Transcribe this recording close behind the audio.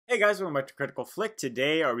Hey guys, welcome back to Critical Flick.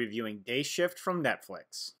 Today I'm reviewing Day Shift from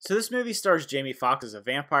Netflix. So this movie stars Jamie Foxx as a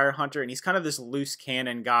vampire hunter, and he's kind of this loose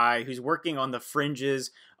cannon guy who's working on the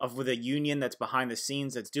fringes of the union that's behind the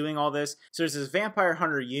scenes that's doing all this. So there's this vampire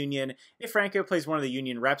hunter union. Dave Franco plays one of the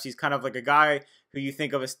union reps. He's kind of like a guy who you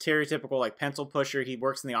think of as stereotypical like pencil pusher. He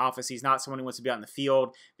works in the office. He's not someone who wants to be out in the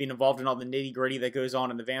field, being involved in all the nitty gritty that goes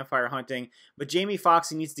on in the vampire hunting. But Jamie Foxx,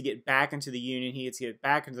 he needs to get back into the union. He needs to get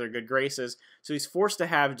back into their good graces. So he's forced to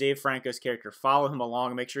have Dave Franco's character follow him along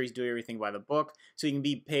and make sure he's doing everything by the book so he can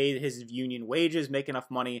be paid his union wages, make enough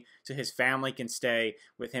money so his family can stay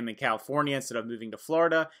with him in California instead of moving to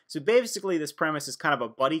Florida. So basically this premise is kind of a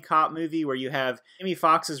buddy cop movie where you have Jamie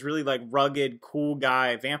Foxx's really like rugged, cool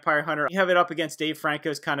guy, vampire hunter. You have it up against Dave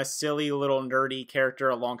Franco's kind of silly, little nerdy character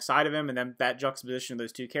alongside of him, and then that juxtaposition of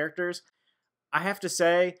those two characters. I have to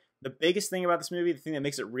say, the biggest thing about this movie, the thing that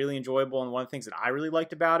makes it really enjoyable, and one of the things that I really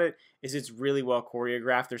liked about it, is it's really well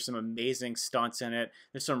choreographed. There's some amazing stunts in it.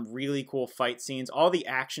 There's some really cool fight scenes. All the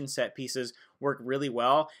action set pieces work really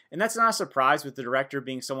well, and that's not a surprise with the director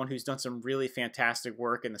being someone who's done some really fantastic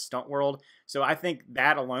work in the stunt world. So I think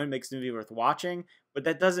that alone makes the movie worth watching, but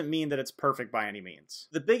that doesn't mean that it's perfect by any means.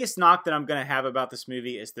 The biggest knock that I'm going to have about this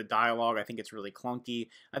movie is the dialogue. I think it's really clunky.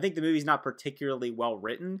 I think the movie's not particularly well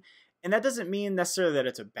written. And that doesn't mean necessarily that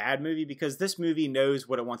it's a bad movie, because this movie knows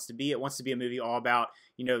what it wants to be. It wants to be a movie all about,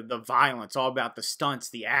 you know, the violence, all about the stunts,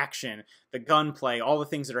 the action, the gunplay, all the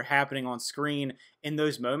things that are happening on screen in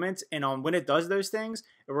those moments. And when it does those things,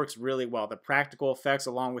 it works really well. The practical effects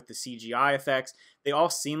along with the CGI effects, they all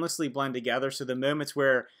seamlessly blend together. So the moments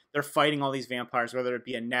where they're fighting all these vampires, whether it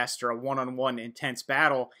be a nest or a one-on-one intense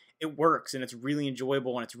battle, it works and it's really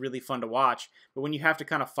enjoyable and it's really fun to watch. But when you have to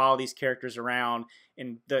kind of follow these characters around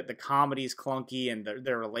and the comedy is clunky and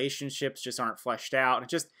their relationships just aren't fleshed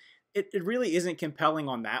out, it really isn't compelling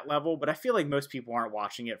on that level. But I feel like most people aren't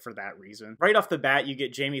watching it for that reason. Right off the bat, you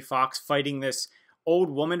get Jamie Foxx fighting this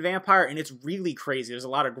old woman vampire, and it's really crazy. There's a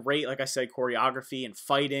lot of great, like I said, choreography and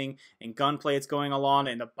fighting and gunplay that's going along,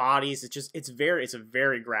 and the bodies. It's a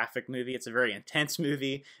very graphic movie. It's a very intense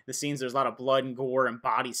movie. The scenes, there's a lot of blood and gore and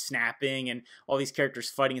bodies snapping and all these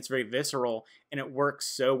characters fighting. It's very visceral, and it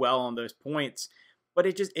works so well on those points. But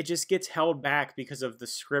it just gets held back because of the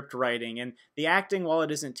script writing and the acting. While it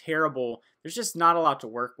isn't terrible, there's just not a lot to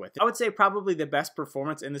work with. I would say probably the best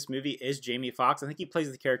performance in this movie is Jamie Foxx. I think he plays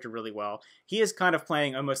the character really well. He is kind of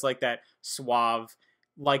playing almost like that suave,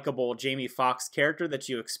 likable Jamie Foxx character that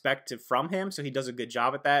you expect from him, so he does a good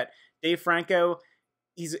job at that. Dave Franco,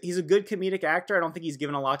 he's a good comedic actor. I don't think he's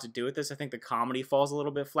given a lot to do with this. I think the comedy falls a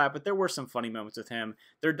little bit flat, but there were some funny moments with him.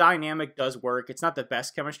 Their dynamic does work. It's not the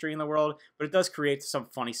best chemistry in the world, but it does create some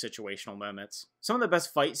funny situational moments. Some of the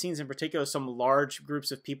best fight scenes in particular, some large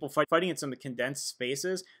groups of people fighting in some condensed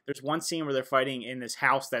spaces. There's one scene where they're fighting in this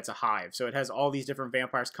house that's a hive. So it has all these different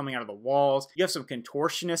vampires coming out of the walls. You have some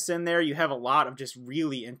contortionists in there. You have a lot of just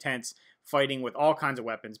really intense fighting with all kinds of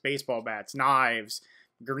weapons, baseball bats, knives,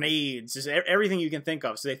 grenades, just everything you can think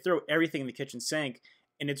of. So they throw everything in the kitchen sink,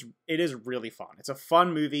 and it is really fun. It's a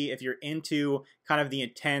fun movie if you're into kind of the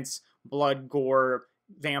intense blood, gore,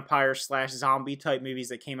 vampire / zombie type movies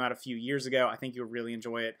that came out a few years ago. I think you'll really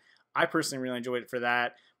enjoy it. I personally really enjoyed it for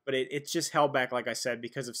that, but it's just held back, like I said,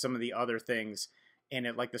 because of some of the other things in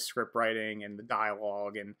it, like the script writing and the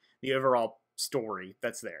dialogue and the overall story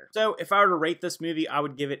that's there. So if I were to rate this movie, I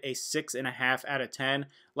would give it a 6.5 out of 10.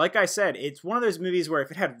 Like I said, it's one of those movies where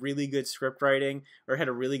if it had really good script writing or had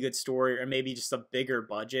a really good story or maybe just a bigger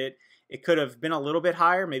budget, it could have been a little bit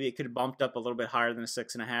higher. Maybe it could have bumped up a little bit higher than a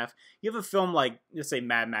 6.5. You have a film like, let's say,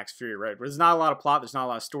 Mad Max Fury Road, where there's not a lot of plot, there's not a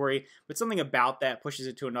lot of story, but something about that pushes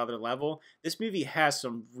it to another level. This movie has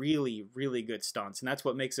some really, really good stunts, and that's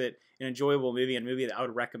what makes it an enjoyable movie, and a movie that I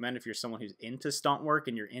would recommend if you're someone who's into stunt work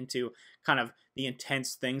and you're into kind of the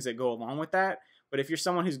intense things that go along with that. But if you're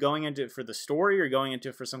someone who's going into it for the story or going into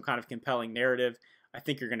it for some kind of compelling narrative, I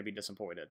think you're going to be disappointed.